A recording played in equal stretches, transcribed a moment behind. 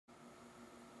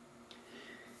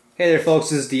Hey there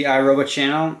folks, this is the iRobot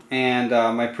channel, and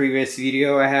my previous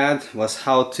video I had was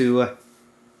how to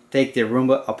take the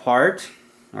Roomba apart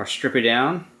or strip it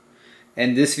down.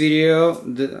 In this video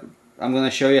I'm going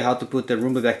to show you how to put the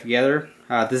Roomba back together.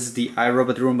 This is the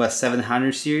iRobot Roomba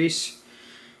 700 series,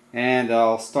 and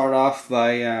I'll start off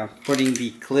by putting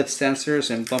the clip sensors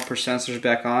and bumper sensors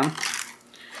back on.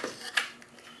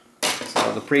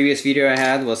 So the previous video I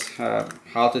had was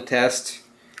how to test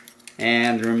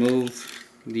and remove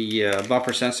the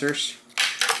bumper sensors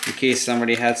in case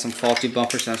somebody had some faulty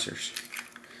bumper sensors.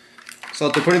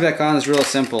 So to put it back on is real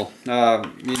simple.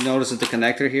 You notice that the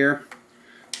connector here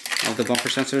of the bumper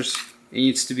sensors, it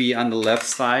needs to be on the left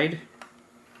side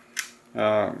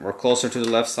or closer to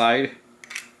the left side.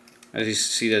 As you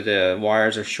see that the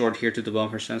wires are short here to the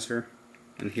bumper sensor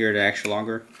and here they're actually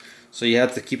longer. So you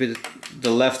have to keep it,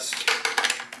 the left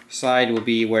side will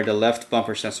be where the left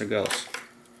bumper sensor goes.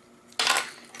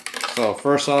 So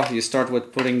first off, you start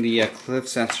with putting the clip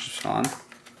sensors on.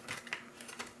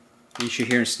 You should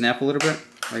hear it snap a little bit,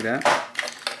 like that.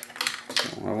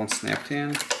 So I want snapped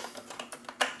in.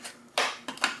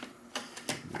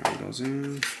 There it goes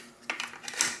in.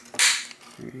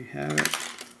 There you have it.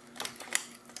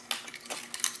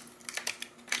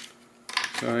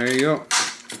 So there you go.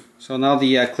 So now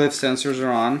the clip sensors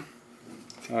are on.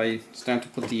 It's time to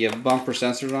put the bumper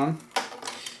sensors on.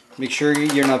 Make sure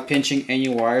you're not pinching any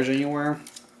wires anywhere,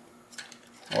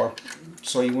 or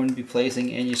so you wouldn't be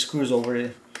placing any screws over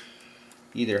it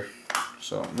either.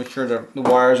 So make sure the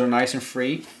wires are nice and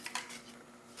free,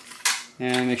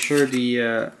 and make sure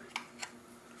the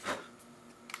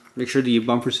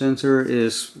bumper sensor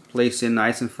is placed in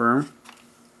nice and firm.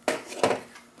 Go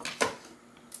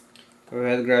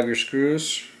ahead and grab your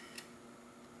screws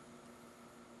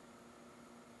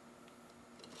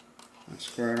and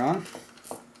screw it on.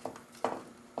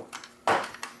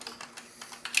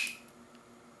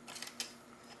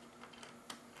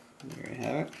 There you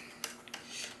have it.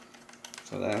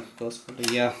 So that goes for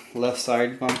the left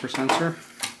side bumper sensor.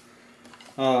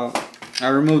 I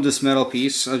removed this metal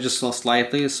piece just so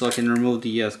slightly so I can remove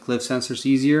the clip sensors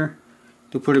easier.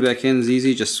 To put it back in is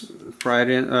easy, just pry it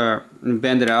in and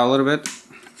bend it out a little bit.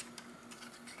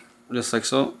 Just like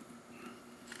so.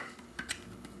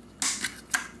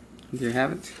 There you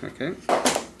have it. Okay.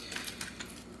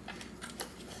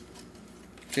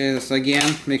 Okay, so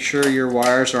again, make sure your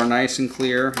wires are nice and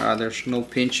clear. There's no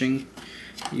pinching.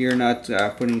 You're not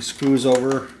putting screws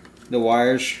over the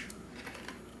wires.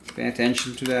 Pay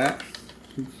attention to that.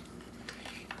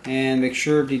 And make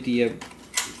sure the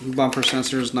bumper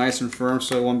sensor is nice and firm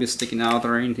so it won't be sticking out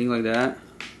or anything like that.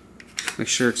 Make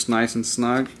sure it's nice and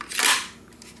snug.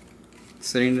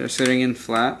 Sitting in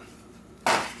flat.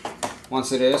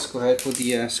 Once it is, go ahead and put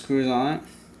the screws on it.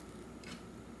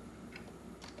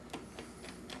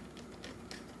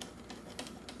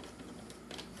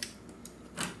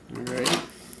 Alright.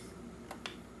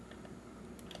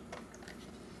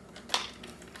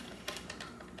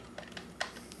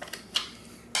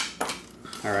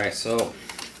 Alright, so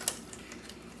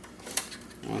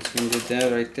once we did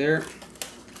that right there,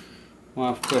 we'll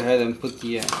have to go ahead and put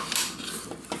the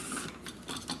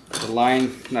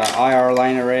IR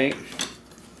line array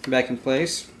back in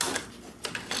place.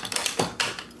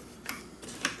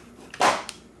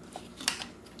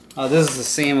 This is the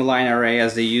same line array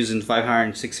as they use in 500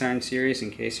 and 600 series,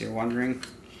 in case you're wondering.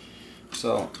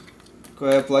 So go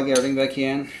ahead and plug everything back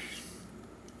in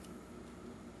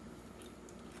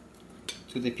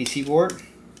to the PC board.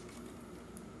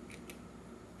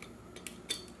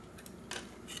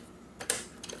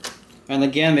 And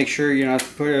again, make sure you're not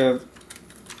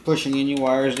pushing any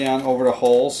wires down over the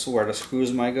holes where the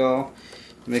screws might go.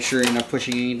 Make sure you're not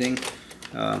pushing anything.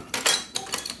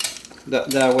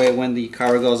 That way when the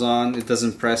cover goes on, it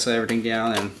doesn't press everything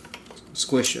down and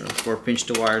squish or pinch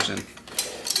the wires in.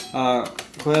 Go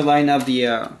ahead and line up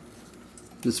the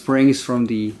springs from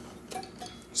the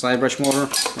side brush motor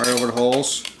right over the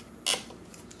holes,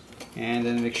 and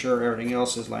then make sure everything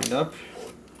else is lined up.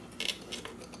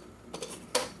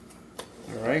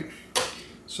 Alright,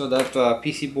 so that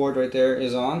PC board right there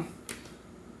is on.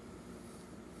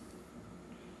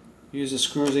 Use the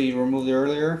screws that you removed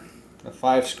earlier, the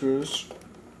 5 screws.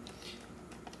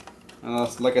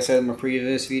 Like I said in my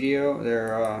previous video,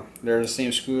 they're the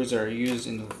same screws that are used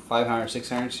in the 500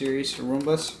 600 series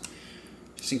Roombas,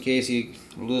 just in case you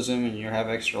lose them and you have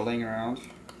extra laying around.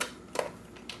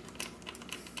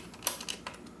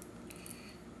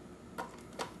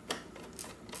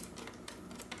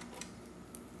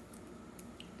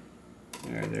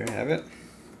 There you have it.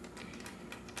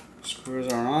 Screws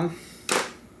are on.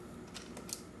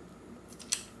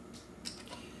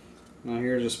 Now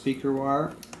here's a speaker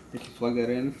wire. You can plug that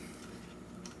in.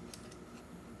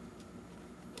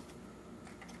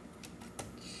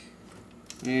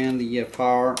 And the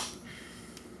power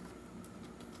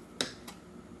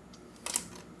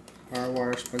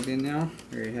wire is plugged in now.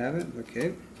 There you have it.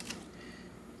 Okay.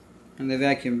 And the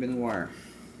vacuum bin wire.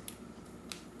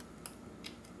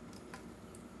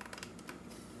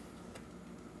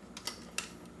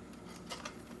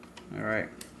 All right.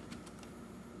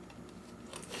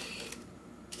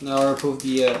 Now I'll put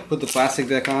the plastic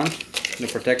back on, the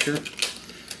protector.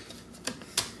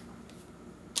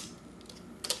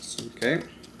 Okay,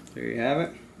 there you have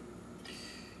it.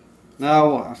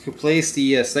 Now to place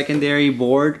the secondary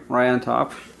board right on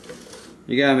top,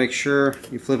 you gotta make sure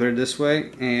you flip it this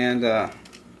way and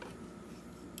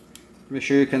make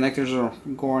sure your connectors are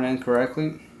going in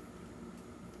correctly.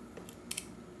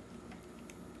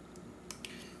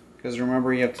 Because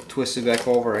remember, you have to twist it back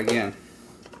over again.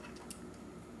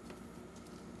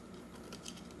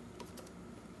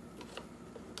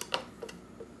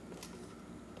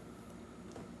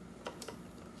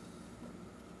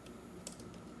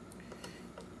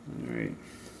 Alright.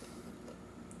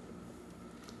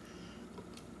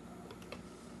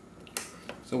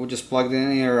 So we just plugged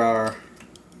in here our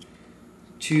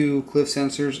two cliff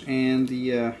sensors and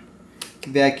the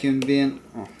vacuum bin,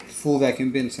 full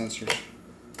vacuum bin sensors.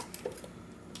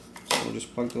 So we'll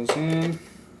just plug those in.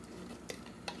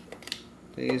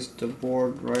 There's the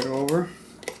board right over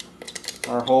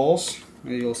our holes,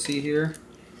 as you'll see here.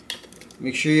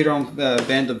 Make sure you don't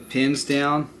bend the pins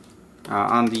down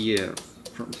on the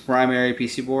primary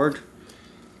PC board.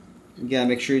 You gotta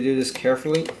make sure you do this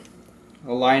carefully.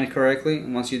 Align it correctly,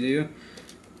 and once you do,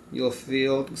 you'll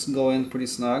feel this go in pretty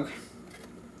snug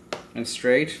and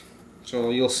straight.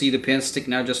 So you'll see the pins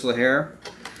sticking out just a hair.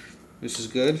 This is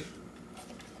good.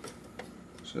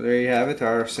 So there you have it.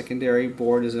 Our secondary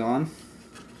board is on.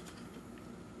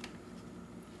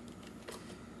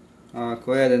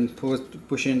 Go ahead and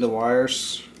push in the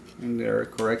wires in their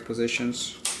correct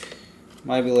positions.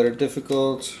 Might be a little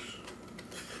difficult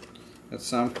at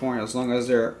some point, as long as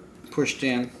they're pushed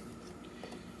in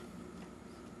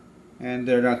and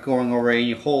they're not going over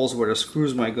any holes where the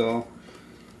screws might go.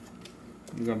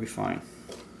 You're gonna be fine.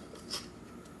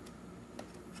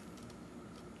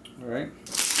 Alright.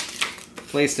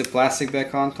 Place the plastic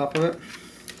back on top of it.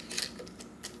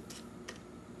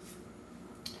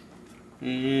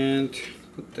 And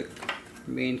put the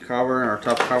main cover, or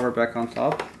top cover, back on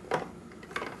top.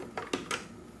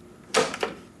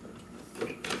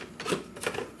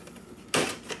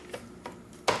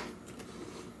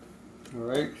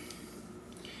 Alright.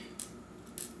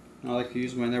 I like to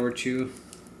use my number 2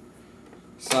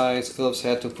 size Phillips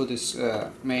head to put this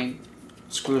main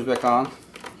screws back on.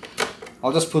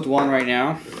 I'll just put one right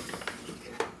now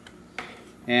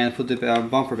and put the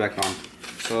bumper back on.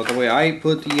 So the way I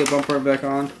put the bumper back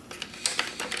on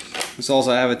is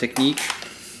also I have a technique.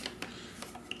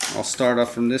 I'll start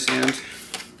off from this end.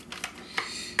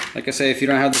 Like I say, if you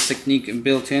don't have this technique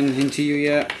built into you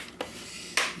yet,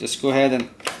 just go ahead and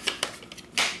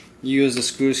use the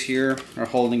screws here are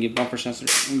holding your bumper sensor,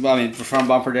 front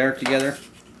bumper there together.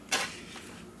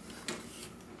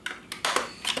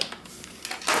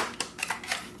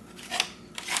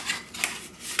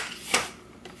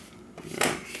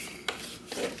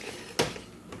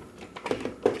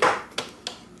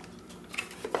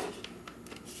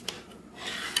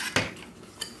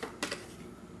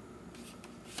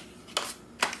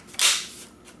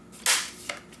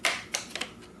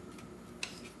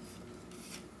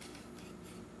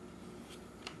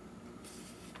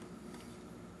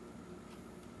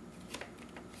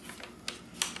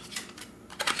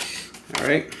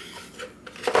 Alright,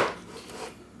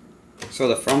 so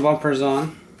the front bumper is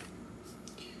on.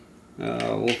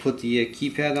 We'll put the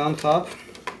keypad on top,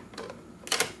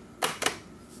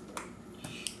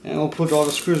 and we'll put all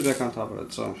the screws back on top of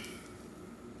it. So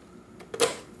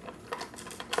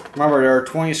remember, there are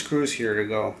 20 screws here to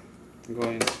go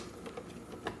in.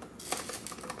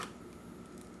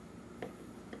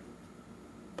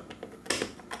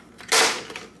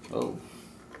 Oh.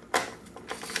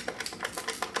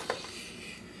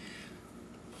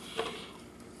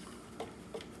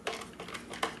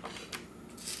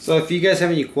 So if you guys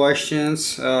have any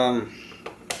questions,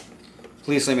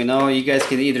 please let me know. You guys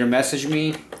can either message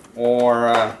me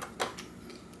or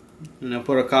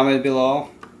put a comment below.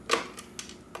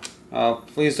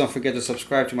 Please don't forget to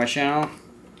subscribe to my channel.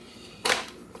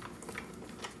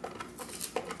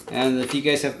 And if you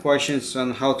guys have questions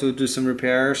on how to do some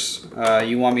repairs,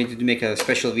 you want me to make a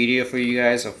special video for you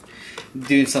guys of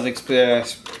doing something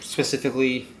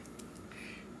specifically,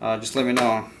 just let me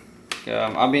know.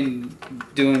 I've been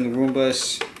doing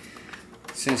Roombas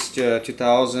since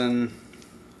 2009,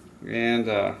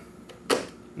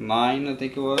 I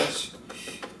think it was,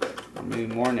 or maybe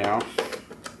more now.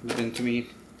 It's been too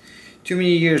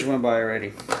many years went by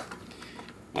already.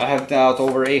 I have dealt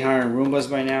over 800 Roombas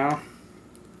by now,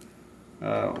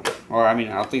 or I mean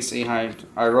at least 800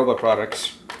 iRobot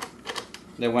products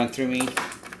that went through me.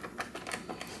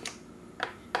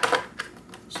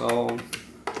 So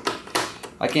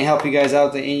I can help you guys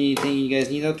out with anything you guys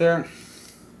need out there.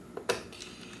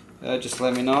 Just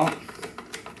let me know.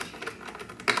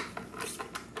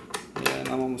 Yeah, and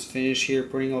I'm almost finished here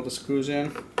putting all the screws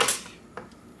in.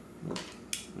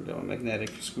 I got a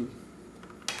magnetic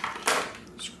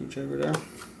screwdriver there.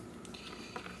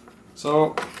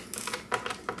 So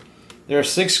there are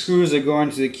 6 screws that go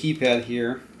into the keypad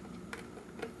here.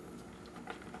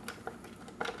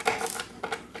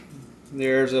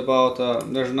 There's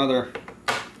another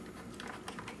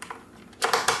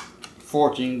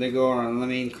 14 that go on the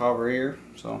main cover here.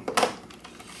 So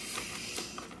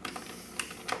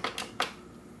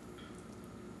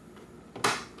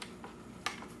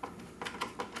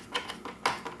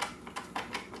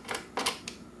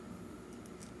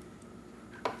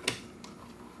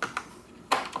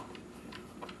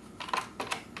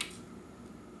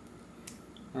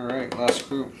alright, last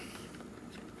screw.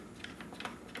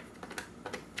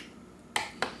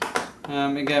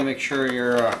 Again, make sure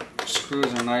your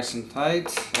screws are nice and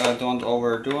tight. Don't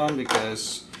overdo them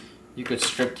because you could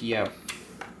strip the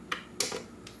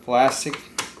plastic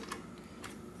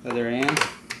that they're in.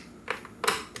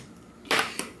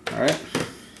 Alright.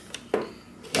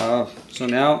 So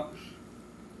now,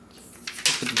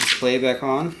 put the display back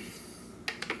on.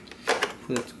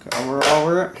 Put the cover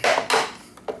over it.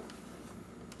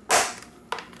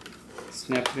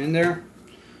 Snap it in there.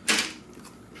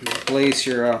 Place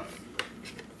your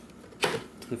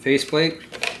the faceplate.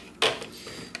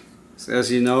 So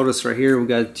as you notice right here, we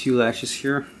got 2 latches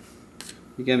here.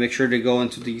 You gotta make sure to go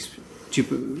into these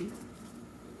two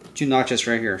notches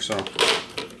right here. So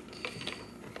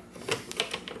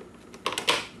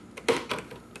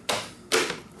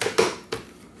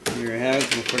here you have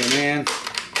it. We'll put them in.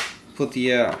 Put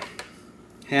the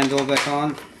handle back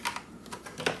on.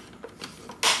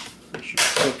 Make sure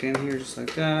you clip in here just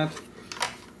like that.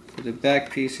 Put the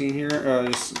back piece in here.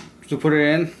 Just to put it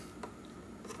in,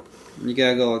 you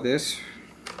gotta go like this.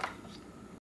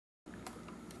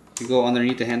 You go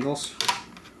underneath the handles.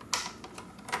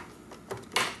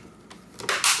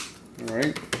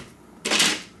 Alright.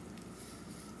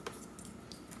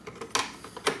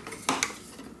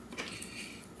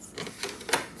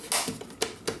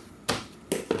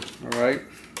 Alright,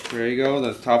 there you go.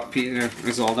 The top piece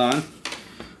is all done.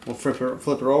 We'll flip it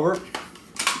over.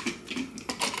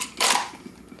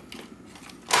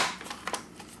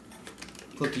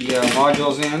 Put the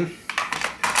modules in,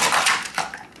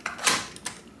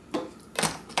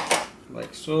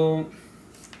 like so.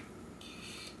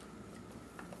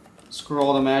 Screw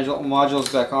all the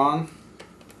modules back on.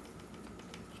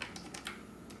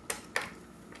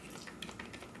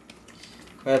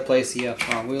 Gotta place the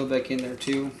front wheel back in there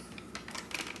too.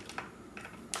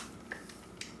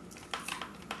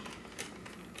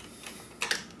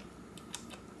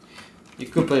 You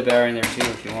could put a battery in there too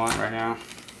if you want right now.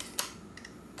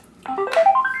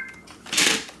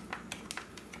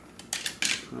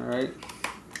 Alright,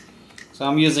 so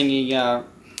I'm using a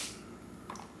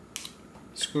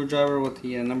screwdriver with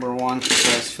the number 1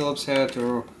 size Phillips head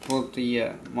to put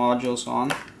the modules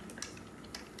on.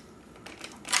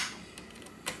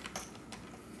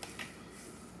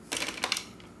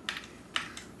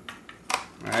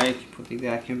 Alright, put the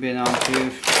vacuum bin on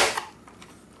too.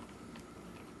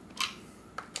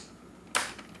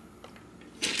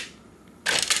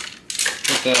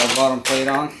 Put the bottom plate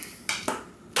on.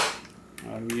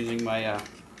 I'm using my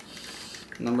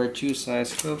number 2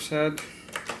 size Phillips head.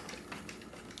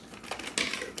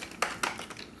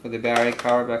 Put the battery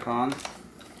cover back on.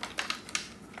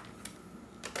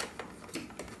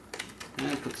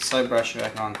 And put the side brush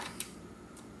back on.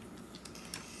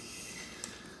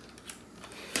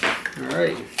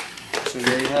 Alright, so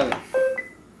there you have it.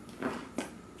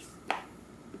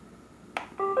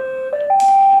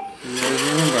 There's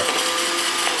your Roomba.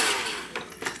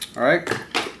 Alright.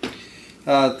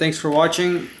 Thanks for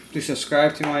watching. Please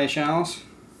subscribe to my channels.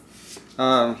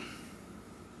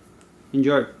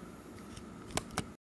 Enjoy.